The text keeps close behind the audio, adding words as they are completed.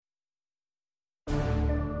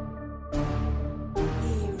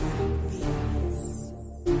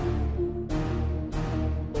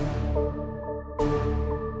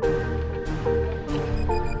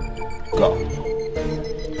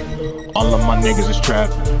of my niggas is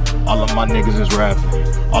trapping. All of my niggas is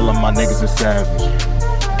rapping. All of my niggas is savage.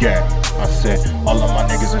 Yeah, I said, all of my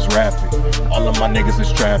niggas is rapping. All of my niggas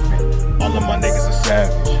is trapping. All of my niggas is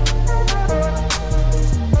savage.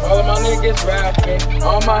 All of my niggas rapping.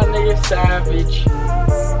 All my niggas savage.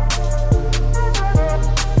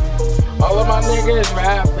 All of my niggas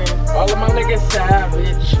rapping. All of my niggas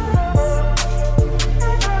savage.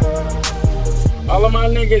 All of my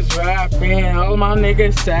niggas rapping. All of my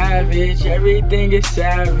niggas savage. Everything is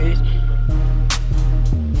savage.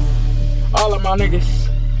 All of my niggas.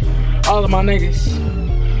 All of my niggas.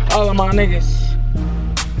 All of my niggas.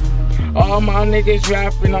 All my niggas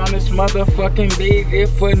rapping on this motherfucking beat.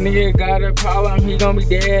 If a nigga got a problem, he gon' be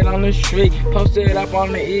dead on the street. Posted up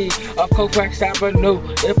on the E of Colfax Avenue.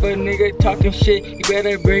 If a nigga talking shit, you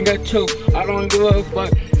better bring a two. I don't give a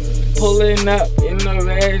fuck. Pulling up in the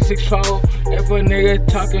red 6-4. If a nigga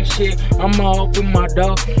talking shit, I'ma open my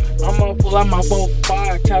door. I'ma pull out my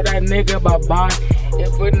 4-5. Tell that nigga bye-bye.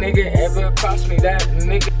 If a nigga ever cross me, that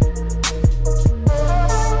nigga.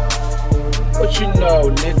 What you know,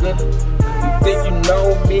 nigga? You think you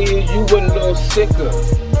know me? You a little sicker.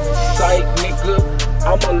 Psych, nigga,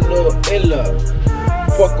 I'm a little iller.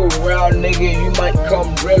 Fuck around, nigga, you might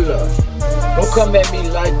come realer. Don't come at me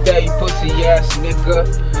like that, you pussy ass nigga.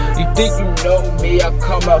 You think you know me? I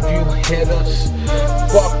come out, you hitters.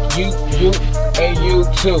 Fuck you, and you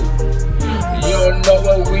too. You don't know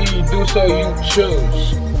what we do, so you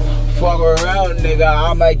choose. Fuck around, nigga,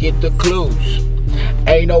 I might get the clues.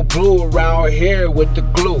 Ain't no blue around here with the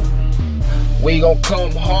glue. We gon'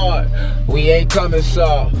 come hard, we ain't coming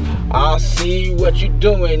soft. I see what you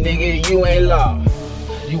doing, nigga, you ain't loud.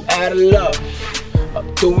 You out of luck,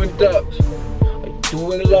 I'm doing dubs, I'm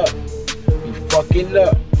doing luck. You fucking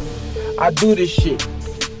up, I do this shit,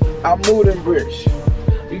 I move them bricks.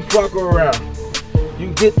 You fuck around,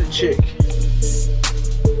 you get the chick.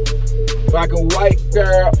 Fucking white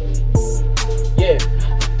girl, yeah,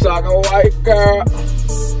 talking white girl.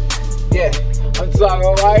 Yeah, I'm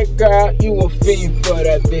talking white girl, you a fiend for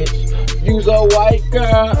that bitch. You's a white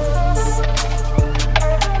girl.